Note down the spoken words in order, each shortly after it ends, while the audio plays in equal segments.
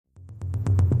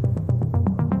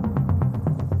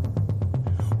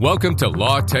Welcome to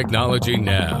Law Technology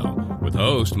Now with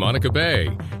host Monica Bay,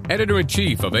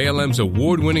 editor-in-chief of ALM's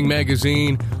award-winning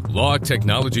magazine, Law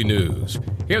Technology News.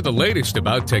 Hear the latest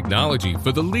about technology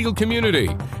for the legal community.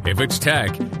 If it's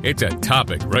tech, it's a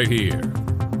topic right here.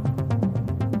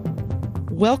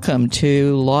 Welcome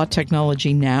to Law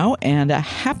Technology Now, and a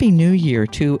Happy New Year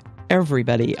to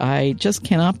everybody. I just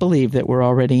cannot believe that we're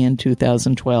already in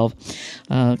 2012.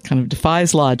 Kind of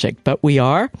defies logic, but we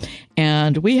are.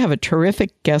 And we have a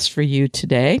terrific guest for you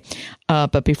today.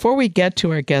 But before we get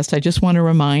to our guest, I just want to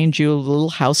remind you a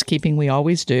little housekeeping we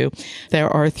always do. There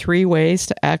are 3 ways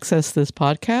to access this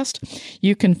podcast.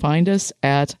 You can find us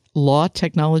at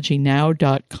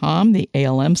lawtechnologynow.com, the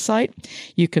ALM site.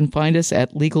 You can find us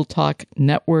at Legal Talk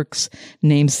Network's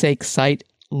namesake site,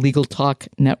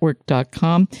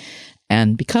 LegalTalkNetwork.com.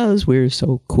 And because we're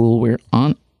so cool, we're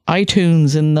on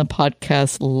iTunes in the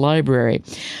podcast library.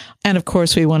 And of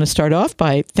course, we want to start off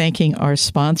by thanking our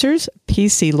sponsors,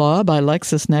 PC Law by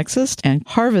LexisNexis and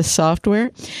Harvest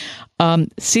Software.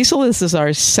 Cecil, this is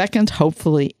our second,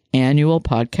 hopefully, annual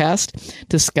podcast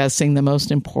discussing the most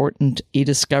important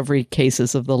e-discovery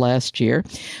cases of the last year.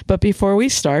 But before we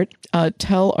start,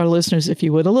 tell our listeners, if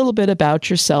you would, a little bit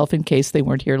about yourself in case they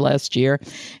weren't here last year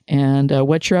and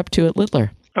what you're up to at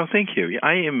Littler. Oh, thank you.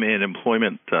 I am an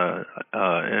employment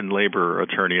and labor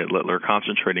attorney at Littler,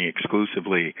 concentrating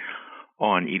exclusively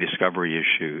on e-discovery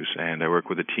issues, and I work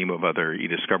with a team of other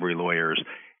e-discovery lawyers,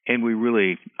 and we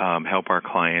really help our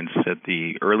clients at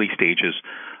the early stages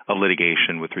of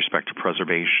litigation with respect to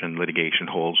preservation, litigation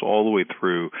holds, all the way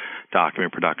through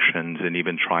document productions and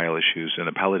even trial issues and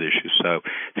appellate issues. So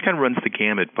it kind of runs the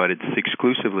gamut, but it's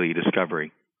exclusively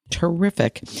discovery.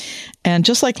 Terrific. And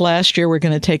just like last year, we're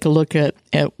going to take a look at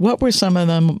what were some of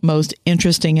the most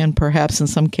interesting and perhaps in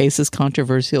some cases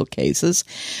controversial cases.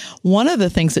 One of the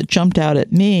things that jumped out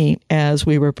at me as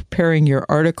we were preparing your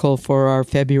article for our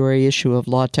February issue of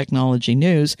Law Technology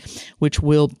News, which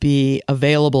will be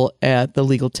available at the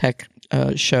Legal Tech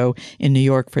show in New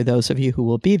York for those of you who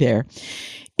will be there,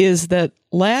 is that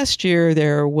last year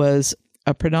there was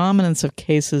a predominance of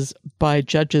cases by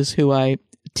judges who I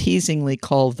teasingly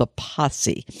call the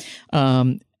posse,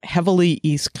 heavily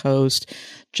East Coast,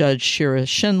 Judge Shira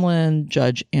Shinlin,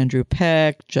 Judge Andrew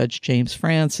Peck, Judge James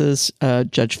Francis,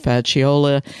 Judge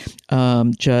Facciola,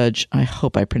 Judge, I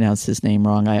hope I pronounced his name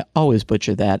wrong. I always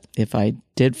butcher that. If I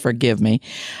did, forgive me.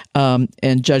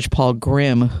 And Judge Paul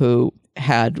Grimm, who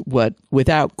had what,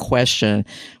 without question,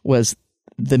 was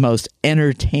the most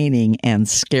entertaining and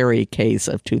scary case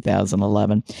of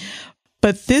 2011.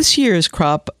 But this year's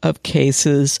crop of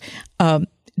cases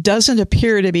doesn't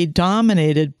appear to be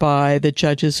dominated by the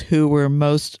judges who were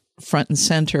most front and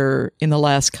center in the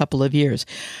last couple of years.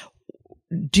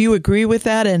 Do you agree with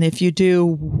that? And if you do,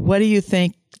 what do you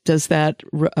think does that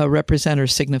represent or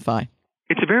signify?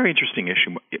 It's a very interesting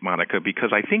issue, Monica,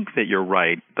 because I think that you're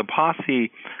right. The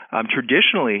posse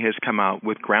traditionally has come out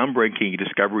with groundbreaking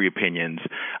discovery opinions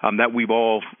that we've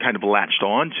all kind of latched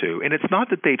on to. And it's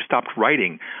not that they've stopped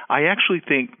writing. I actually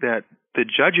think that the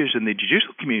judges in the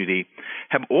judicial community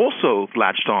have also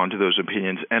latched on to those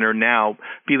opinions and are now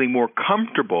feeling more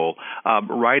comfortable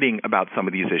writing about some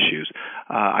of these issues.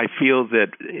 I feel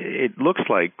that it looks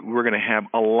like we're going to have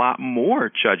a lot more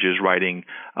judges writing,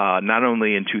 not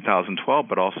only in 2012,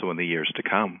 but also in the years to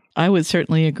come. I would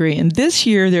certainly agree. And this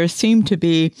year, there seem to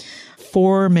be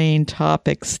 4 main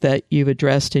topics that you've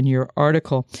addressed in your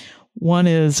article. One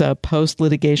is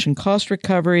post-litigation cost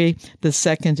recovery. The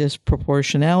second is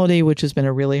proportionality, which has been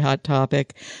a really hot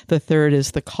topic. The third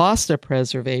is the cost of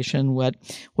preservation, what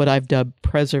I've dubbed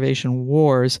preservation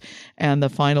wars. And the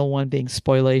final one being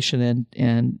spoliation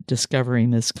and discovery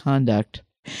misconduct.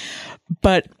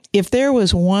 But if there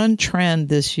was one trend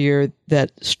this year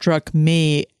that struck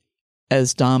me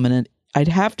as dominant, I'd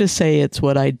have to say it's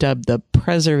what I dubbed the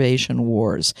preservation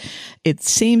wars. It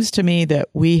seems to me that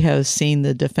we have seen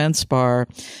the defense bar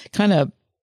kind of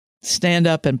stand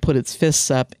up and put its fists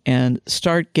up and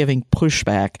start giving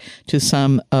pushback to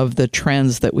some of the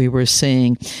trends that we were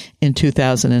seeing in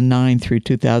 2009 through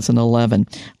 2011.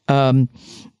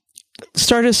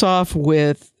 Start us off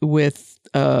with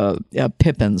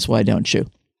Pippin's, why don't you?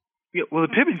 Yeah, well, the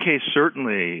Pippin case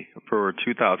certainly for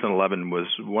 2011 was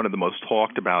one of the most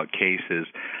talked about cases.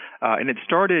 And it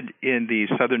started in the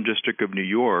Southern District of New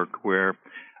York, where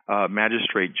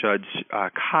Magistrate Judge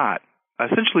Cott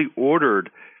essentially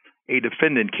ordered a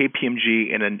defendant,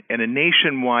 KPMG, in a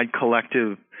nationwide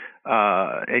collective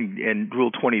and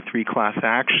Rule 23 class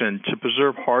action to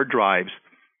preserve hard drives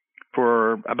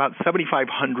for about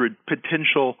 7,500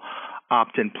 potential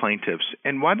opt-in plaintiffs.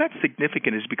 And why that's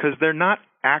significant is because they're not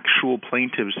actual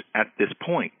plaintiffs at this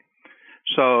point.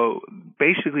 So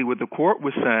basically what the court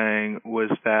was saying was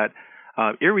that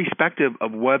irrespective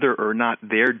of whether or not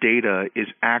their data is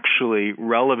actually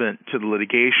relevant to the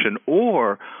litigation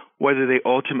or whether they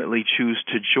ultimately choose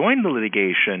to join the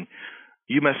litigation,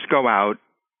 you must go out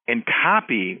and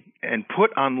copy and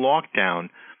put on lockdown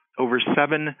over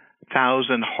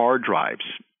 7,000 hard drives.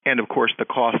 And, of course, the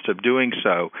cost of doing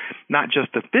so, not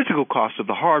just the physical cost of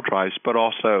the hard drives, but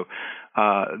also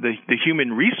the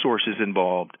human resources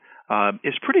involved,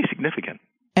 is pretty significant.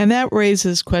 And that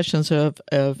raises questions of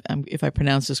if I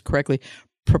pronounce this correctly,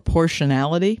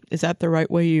 proportionality. Is that the right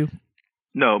way you...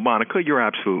 No, Monica, you're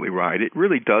absolutely right. It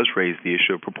really does raise the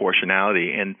issue of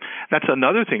proportionality. And that's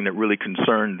another thing that really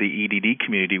concerned the EDD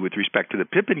community with respect to the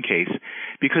Pippin case,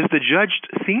 because the judge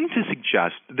seemed to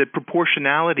suggest that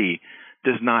proportionality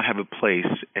does not have a place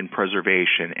in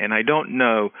preservation. And I don't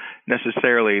know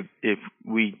necessarily if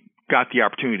we got the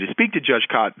opportunity to speak to Judge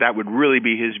Cott, that would really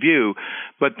be his view.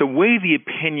 But the way the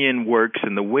opinion works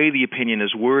and the way the opinion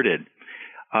is worded,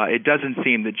 it doesn't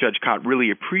seem that Judge Cott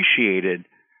really appreciated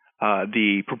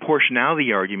the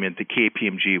proportionality argument that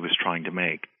KPMG was trying to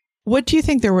make. What do you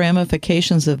think the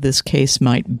ramifications of this case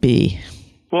might be?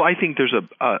 Well, I think there's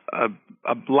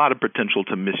a lot of potential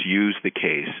to misuse the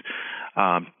case,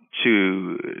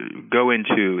 to go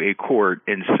into a court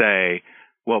and say,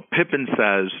 well, Pippin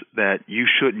says that you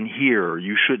shouldn't hear,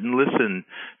 you shouldn't listen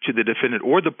to the defendant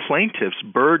or the plaintiff's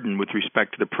burden with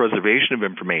respect to the preservation of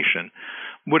information.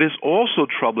 What is also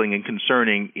troubling and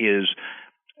concerning is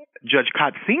Judge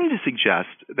Cott seemed to suggest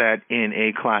that in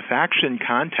a class action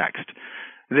context,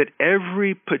 that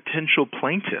every potential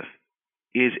plaintiff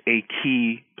is a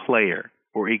key player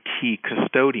or a key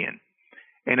custodian.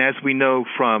 And as we know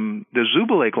from the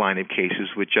Zuba Lake line of cases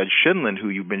with Judge Shinlin, who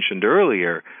you mentioned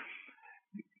earlier,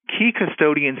 key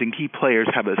custodians and key players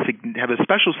have a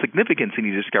special significance in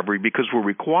e-discovery because we're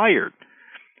required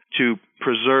to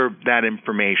preserve that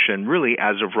information really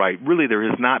as of right. Really, there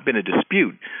has not been a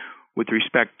dispute with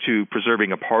respect to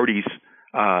preserving a party's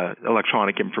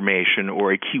electronic information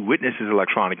or a key witness's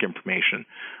electronic information.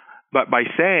 But by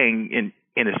saying,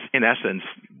 in essence,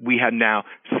 we have now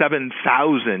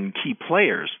 7,000 key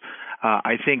players,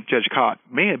 I think Judge Cott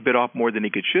may have bit off more than he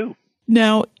could chew.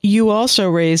 Now, you also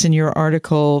raise in your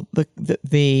article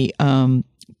the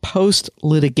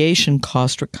post-litigation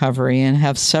cost recovery and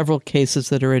have several cases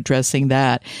that are addressing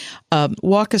that.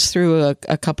 Walk us through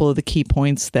a couple of the key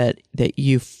points that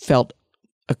you felt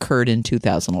occurred in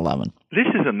 2011. This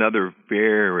is another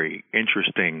very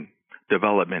interesting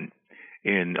development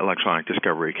in electronic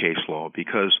discovery case law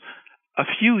because a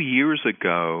few years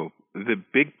ago, the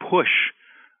big push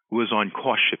was on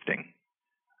cost shifting,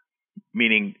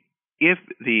 meaning if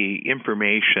the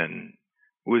information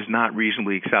was not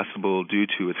reasonably accessible due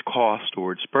to its cost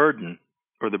or its burden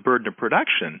or the burden of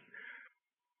production,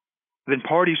 then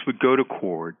parties would go to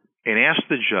court and ask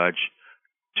the judge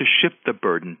to shift the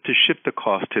burden, to shift the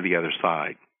cost to the other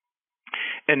side.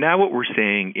 And now what we're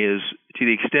saying is, to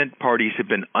the extent parties have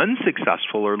been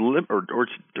unsuccessful or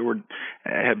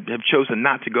have chosen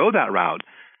not to go that route,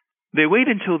 they wait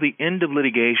until the end of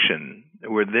litigation,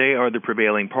 where they are the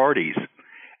prevailing parties,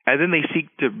 and then they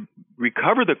seek to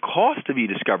recover the cost of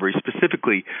e-discovery,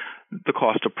 specifically the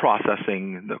cost of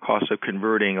processing, the cost of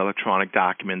converting electronic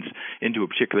documents into a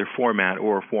particular format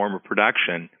or a form of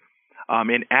production,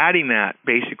 and adding that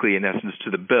basically, in essence, to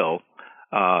the bill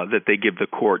that they give the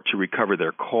court to recover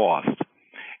their cost.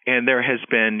 And there has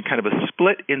been kind of a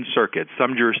split in circuits.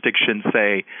 Some jurisdictions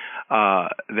say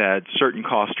that certain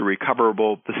costs are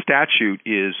recoverable. The statute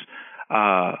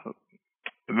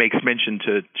makes mention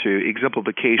to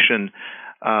exemplification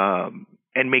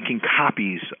and making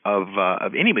copies of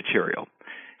any material.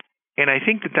 And I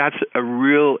think that that's a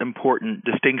real important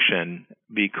distinction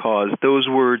because those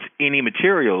words, any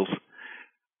materials,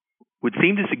 would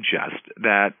seem to suggest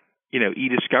that,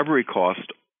 e-discovery costs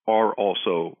are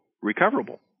also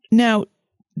recoverable. Now,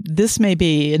 this may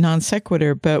be a non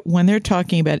sequitur, but when they're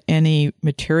talking about any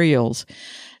materials,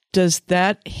 does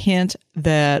that hint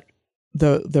that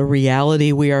the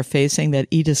reality we are facing, that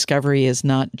e-discovery is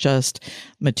not just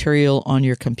material on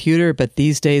your computer, but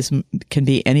these days can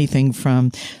be anything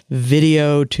from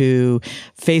video to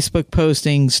Facebook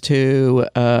postings to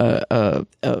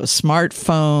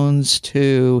smartphones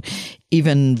to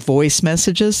even voice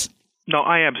messages? No,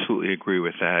 I absolutely agree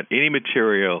with that. Any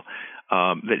material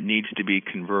that needs to be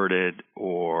converted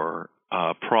or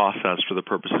processed for the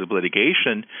purposes of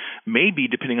litigation may be,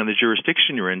 depending on the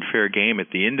jurisdiction you're in, fair game at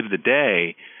the end of the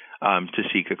day to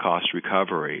seek a cost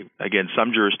recovery. Again,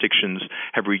 some jurisdictions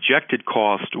have rejected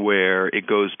cost where it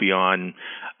goes beyond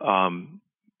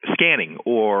scanning,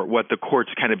 or what the courts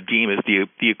kind of deem as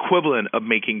the equivalent of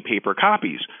making paper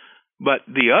copies. But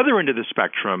the other end of the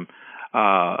spectrum,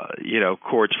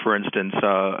 courts, for instance,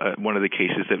 one of the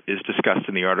cases that is discussed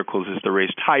in the articles is the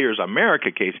Race Tires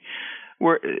America case,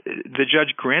 where the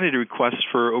judge granted a request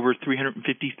for over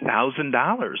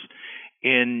 $350,000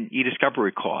 in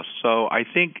e-discovery costs. So I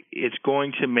think it's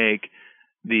going to make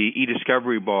the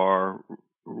e-discovery bar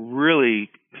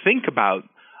really think about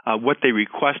what they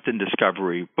request in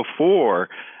discovery before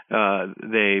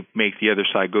they make the other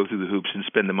side go through the hoops and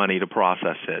spend the money to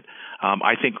process it.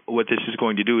 I think what this is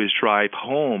going to do is drive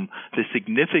home the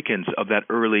significance of that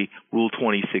early Rule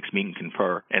 26 meet and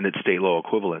confer and its state law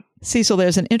equivalent. Cecil,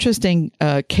 there's an interesting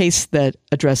case that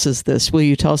addresses this. Will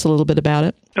you tell us a little bit about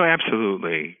it? No,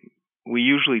 absolutely. We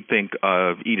usually think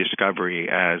of e-discovery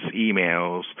as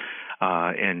emails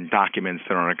and documents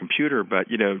that are on a computer, but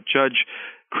Judge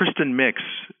Kristen Mix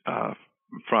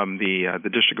from the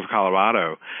District of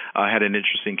Colorado had an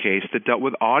interesting case that dealt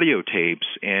with audio tapes,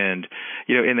 and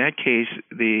in that case,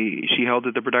 she held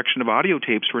that the production of audio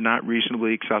tapes were not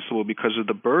reasonably accessible because of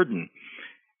the burden.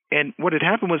 And what had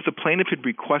happened was the plaintiff had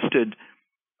requested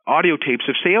audio tapes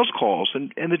of sales calls,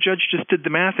 and the judge just did the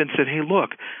math and said, "Hey,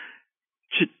 look,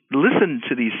 to listen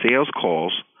to these sales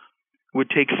calls would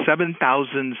take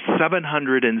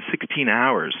 7,716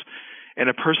 hours, and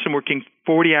a person working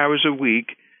 40 hours a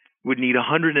week would need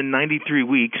 193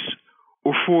 weeks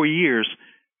or 4 years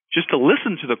just to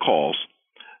listen to the calls."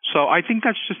 So I think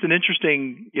that's just an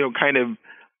interesting, kind of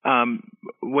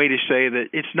way to say that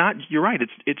it's not. You're right.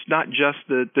 It's not just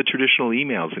the traditional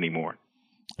emails anymore.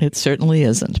 It certainly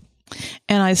isn't.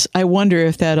 And I wonder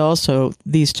if that also,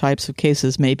 these types of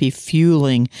cases may be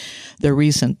fueling the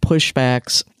recent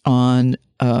pushbacks on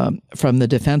from the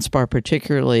defense bar,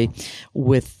 particularly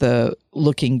with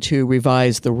looking to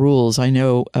revise the rules. I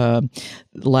know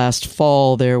last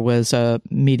fall there was a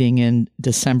meeting in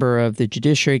December of the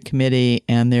Judiciary Committee,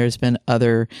 and there's been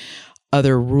other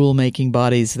rulemaking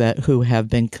bodies who have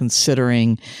been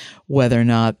considering whether or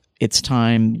not it's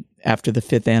time, after the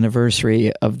 5th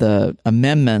anniversary of the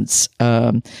amendments,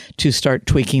 to start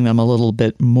tweaking them a little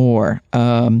bit more.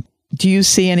 Do you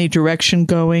see any direction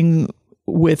going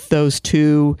with those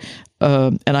two?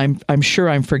 And I'm sure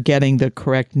I'm forgetting the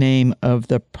correct name of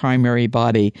the primary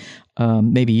body.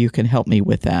 Maybe you can help me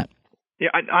with that. Yeah,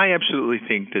 I absolutely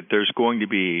think that there's going to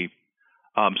be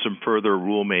some further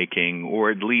rulemaking,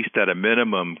 or at least at a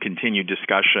minimum, continued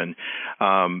discussion.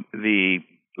 The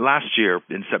last year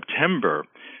in September,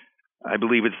 I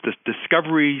believe it's the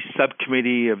Discovery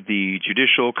Subcommittee of the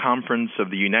Judicial Conference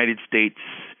of the United States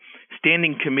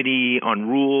Standing Committee on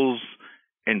Rules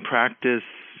and Practice.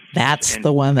 That's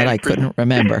the one that I couldn't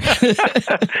remember,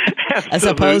 as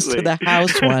opposed to the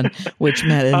House one, which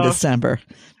met in December.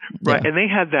 Right, Yeah. and they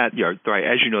had that, right,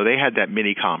 as you know, they had that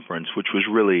mini conference, which was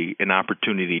really an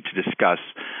opportunity to discuss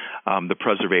the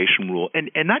preservation rule,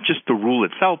 and not just the rule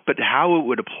itself, but how it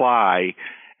would apply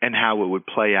and how it would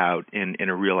play out in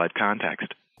a real-life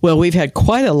context. Well, we've had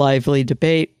quite a lively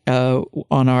debate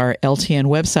on our LTN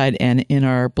website and in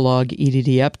our blog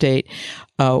EDD Update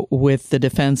with the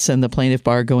defense and the plaintiff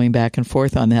bar going back and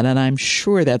forth on that. And I'm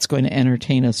sure that's going to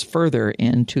entertain us further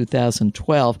in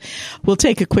 2012. We'll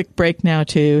take a quick break now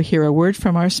to hear a word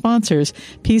from our sponsors,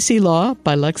 PC Law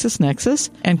by LexisNexis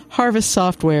and Harvest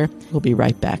Software. We'll be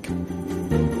right back.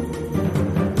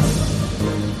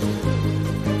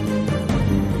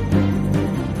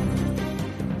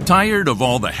 Tired of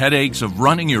all the headaches of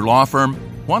running your law firm?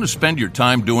 Want to spend your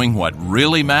time doing what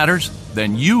really matters?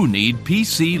 Then you need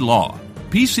PC Law.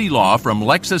 PC Law from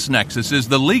LexisNexis is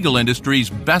the legal industry's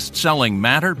best-selling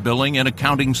matter, billing, and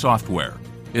accounting software.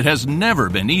 It has never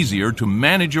been easier to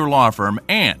manage your law firm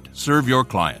and serve your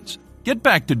clients. Get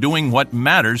back to doing what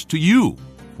matters to you.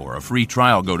 For a free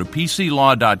trial, go to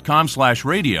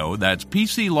PCLaw.com/radio. That's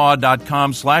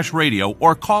PCLaw.com/radio,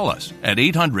 or call us at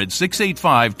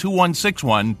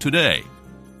 800-685-2161 today.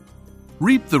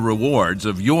 Reap the rewards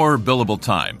of your billable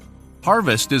time.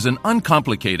 Harvest is an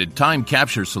uncomplicated time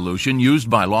capture solution used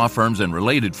by law firms and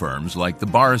related firms like the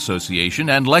Bar Association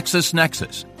and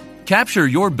LexisNexis. Capture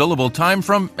your billable time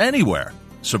from anywhere.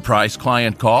 Surprise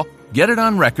client call? Get it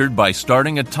on record by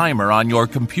starting a timer on your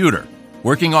computer.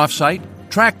 Working off-site?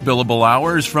 Track billable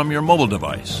hours from your mobile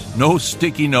device. No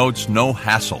sticky notes, no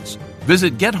hassles.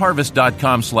 Visit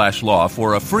getharvest.com/law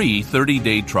for a free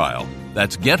 30-day trial.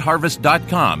 That's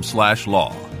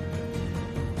getharvest.com/law.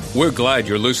 We're glad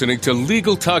you're listening to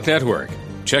Legal Talk Network.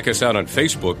 Check us out on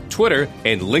Facebook, Twitter,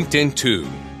 and LinkedIn too.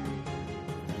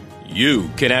 You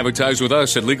can advertise with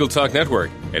us at Legal Talk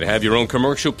Network and have your own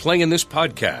commercial play in this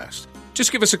podcast.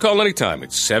 Just give us a call anytime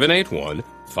at 781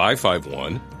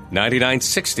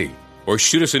 888-551-9960 or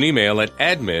shoot us an email at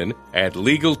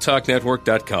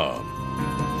admin@LegalTalkNetwork.com.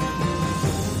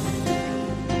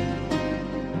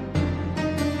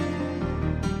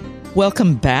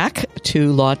 Welcome back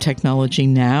to Law Technology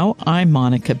Now. I'm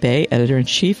Monica Bay,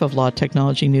 Editor-in-Chief of Law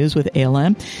Technology News with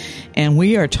ALM, and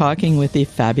we are talking with the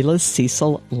fabulous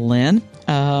Cecil Lynn.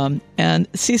 And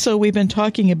Cecil, we've been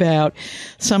talking about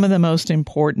some of the most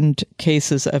important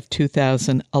cases of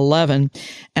 2011,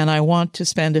 and I want to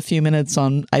spend a few minutes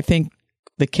on, I think,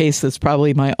 the case that's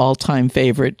probably my all-time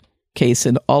favorite case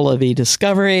in all of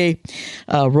e-discovery.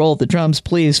 Roll the drums,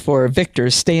 please, for Victor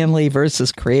Stanley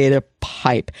versus Creative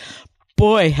Pipe.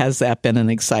 Boy, has that been an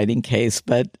exciting case,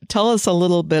 but tell us a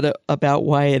little bit about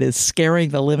why it is scaring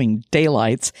the living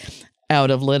daylights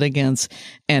out of litigants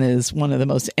and is one of the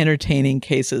most entertaining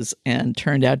cases and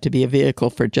turned out to be a vehicle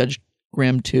for Judge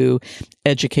Grimm to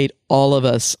educate all of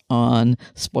us on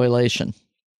spoliation.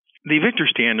 The Victor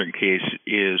Stanley case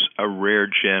is a rare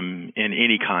gem in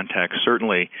any context,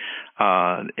 certainly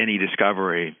any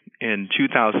discovery. In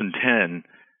 2010,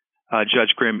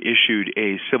 Judge Grimm issued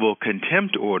a civil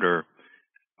contempt order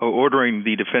ordering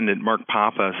the defendant, Mark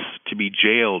Pappas, to be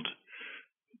jailed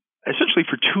essentially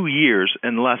for 2 years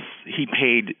unless he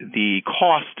paid the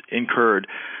cost incurred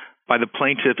by the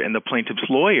plaintiff and the plaintiff's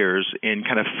lawyers in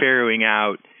kind of ferreting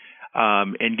out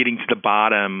and getting to the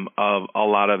bottom of a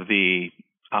lot of the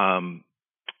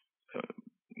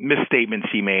misstatements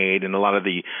he made and a lot of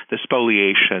the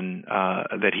spoliation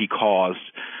that he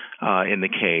caused in the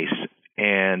case.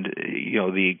 And,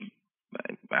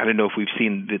 I don't know if we've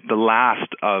seen the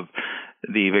last of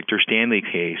the Victor Stanley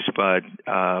case, but,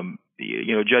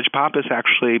 Judge Pappas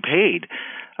actually paid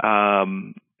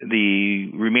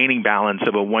the remaining balance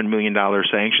of a $1 million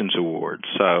sanctions award.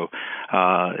 So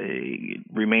it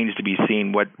remains to be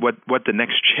seen what the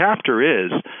next chapter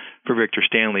is for Victor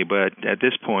Stanley. But at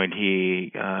this point,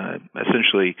 he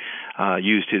essentially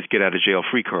used his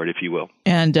get-out-of-jail-free card, if you will.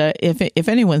 And if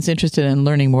anyone's interested in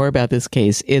learning more about this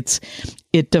case, it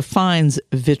defines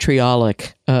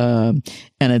vitriolic, and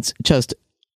it's just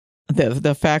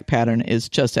the fact pattern is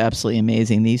just absolutely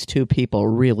amazing. These two people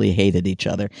really hated each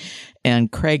other. And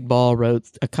Craig Ball wrote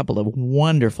a couple of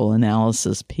wonderful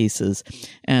analysis pieces.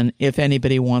 And if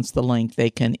anybody wants the link, they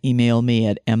can email me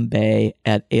at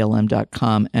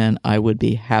mbay@alm.com, and I would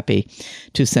be happy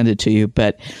to send it to you.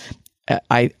 But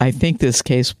I think this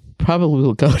case probably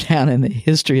will go down in the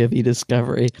history of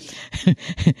e-discovery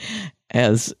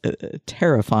as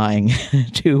terrifying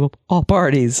to all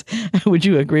parties. Would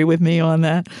you agree with me on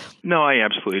that? No, I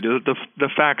absolutely do. The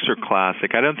facts are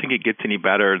classic. I don't think it gets any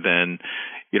better than,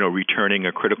 returning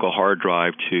a critical hard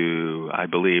drive to, I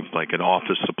believe, like an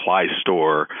office supply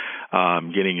store,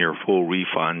 getting your full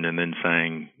refund and then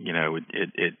saying,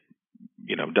 it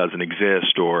doesn't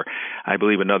exist. Or I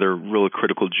believe another really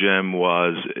critical gem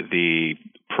was the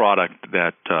product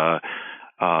that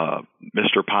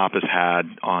Mr. Pappas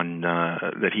had on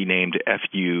that he named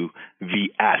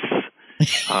FUVS,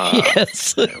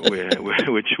 yes,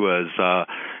 which was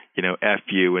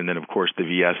FU, and then of course the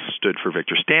VS stood for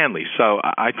Victor Stanley. So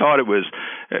I thought it was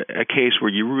a case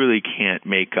where you really can't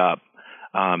make up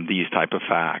these type of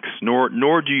facts,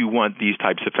 nor do you want these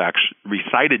types of facts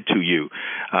recited to you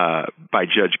by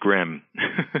Judge Grimm.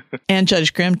 And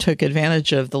Judge Grimm took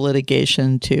advantage of the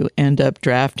litigation to end up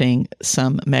drafting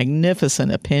some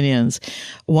magnificent opinions,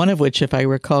 one of which, if I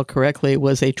recall correctly,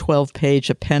 was a 12-page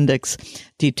appendix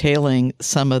detailing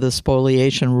some of the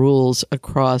spoliation rules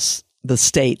across the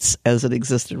states as it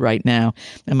existed right now.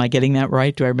 Am I getting that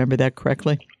right? Do I remember that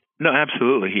correctly? No,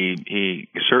 absolutely. He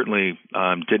certainly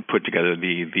did put together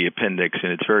the appendix,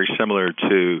 and it's very similar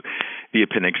to the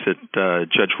appendix that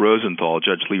Judge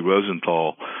Lee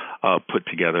Rosenthal, put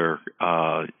together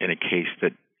in a case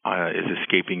that is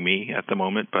escaping me at the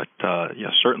moment. But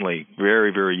certainly very,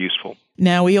 very useful.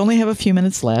 Now, we only have a few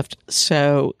minutes left,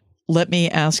 so let me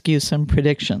ask you some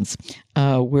predictions.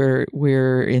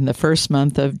 We're in the first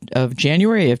month of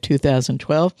January of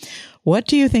 2012. What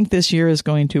do you think this year is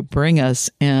going to bring us?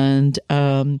 And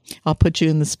I'll put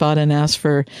you in the spot and ask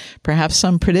for perhaps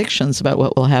some predictions about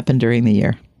what will happen during the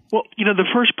year. Well, the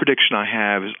first prediction I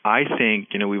have is I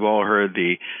think, we've all heard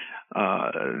the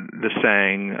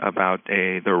saying about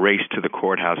the race to the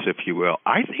courthouse, if you will.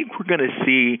 I think we're going to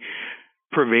see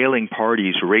prevailing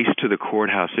parties race to the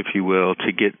courthouse, if you will,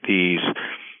 to get these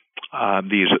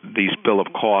bill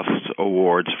of costs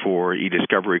awards for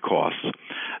e-discovery costs.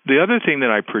 The other thing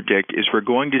that I predict is we're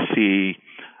going to see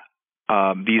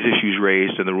these issues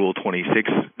raised in the Rule 26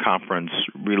 conference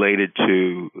related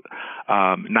to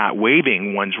not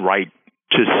waiving one's right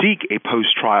to seek a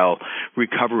post-trial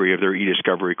recovery of their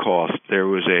e-discovery costs. There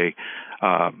was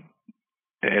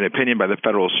an opinion by the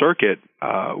Federal Circuit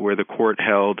where the court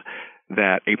held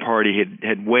that a party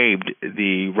had waived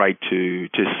the right to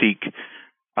seek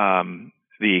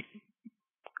the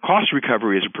cost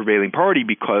recovery as a prevailing party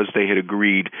because they had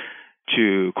agreed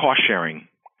to cost sharing.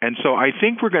 And so I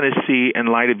think we're going to see, in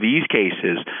light of these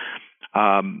cases,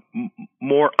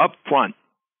 more upfront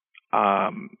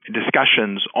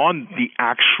discussions on the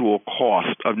actual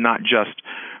cost of not just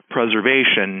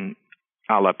preservation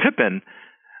a la Pippin,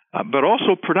 but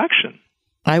also production.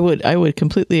 I would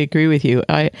completely agree with you.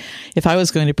 If I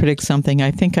was going to predict something,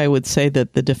 I think I would say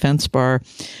that the defense bar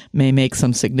may make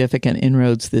some significant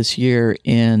inroads this year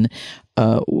in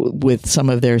with some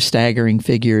of their staggering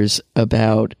figures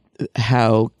about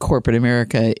how corporate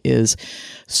America is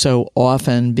so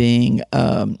often being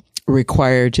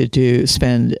required to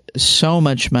spend so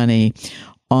much money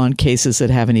on cases that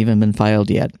haven't even been filed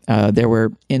yet. There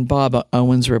were, in Bob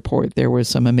Owen's report, there were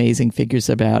some amazing figures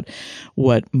about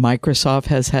what Microsoft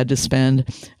has had to spend,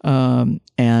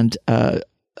 and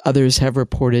others have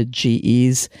reported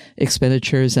GE's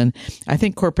expenditures. And I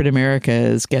think corporate America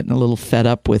is getting a little fed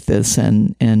up with this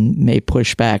and may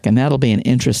push back. And that'll be an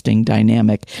interesting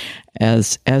dynamic,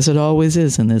 as it always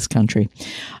is in this country.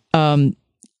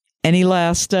 Any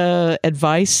last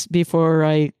advice before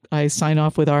I sign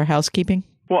off with our housekeeping?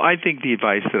 Well, I think the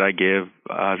advice that I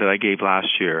gave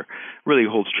last year really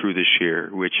holds true this year,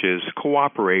 which is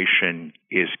cooperation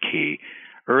is key.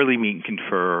 Early meet and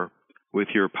confer with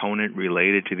your opponent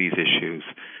related to these issues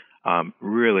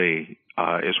really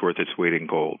is worth its weight in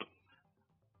gold.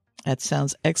 That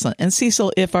sounds excellent. And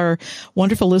Cecil, if our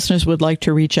wonderful listeners would like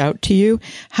to reach out to you,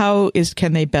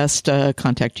 can they best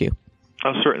contact you?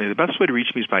 Oh, certainly. The best way to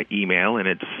reach me is by email, and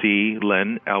it's clynn,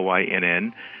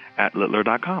 Lynn,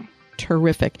 @littler.com.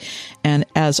 Terrific. And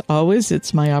as always,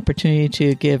 it's my opportunity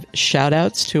to give shout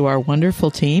outs to our wonderful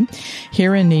team.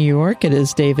 Here in New York, it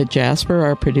is David Jasper,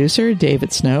 our producer,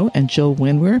 David Snow, and Jill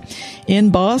Winwer. In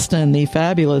Boston, the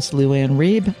fabulous Luann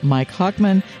Reeb, Mike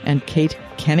Hockman, and Kate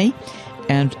Kenny.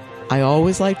 And I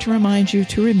always like to remind you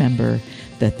to remember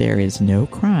that there is no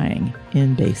crying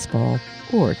in baseball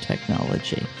or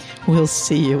technology. We'll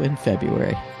see you in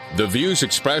February. The views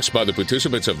expressed by the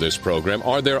participants of this program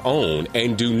are their own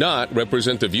and do not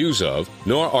represent the views of,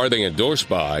 nor are they endorsed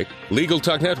by, Legal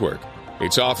Talk Network,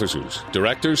 its officers,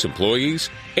 directors, employees,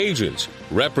 agents,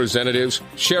 representatives,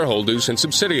 shareholders, and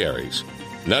subsidiaries.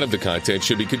 None of the content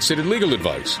should be considered legal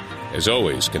advice. As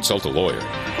always, consult a lawyer.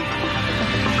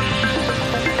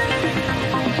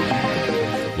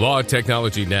 Law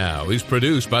Technology Now is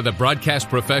produced by the broadcast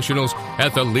professionals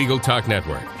at the Legal Talk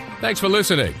Network. Thanks for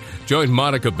listening. Join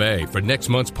Monica Bay for next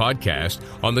month's podcast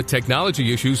on the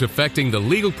technology issues affecting the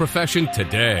legal profession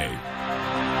today.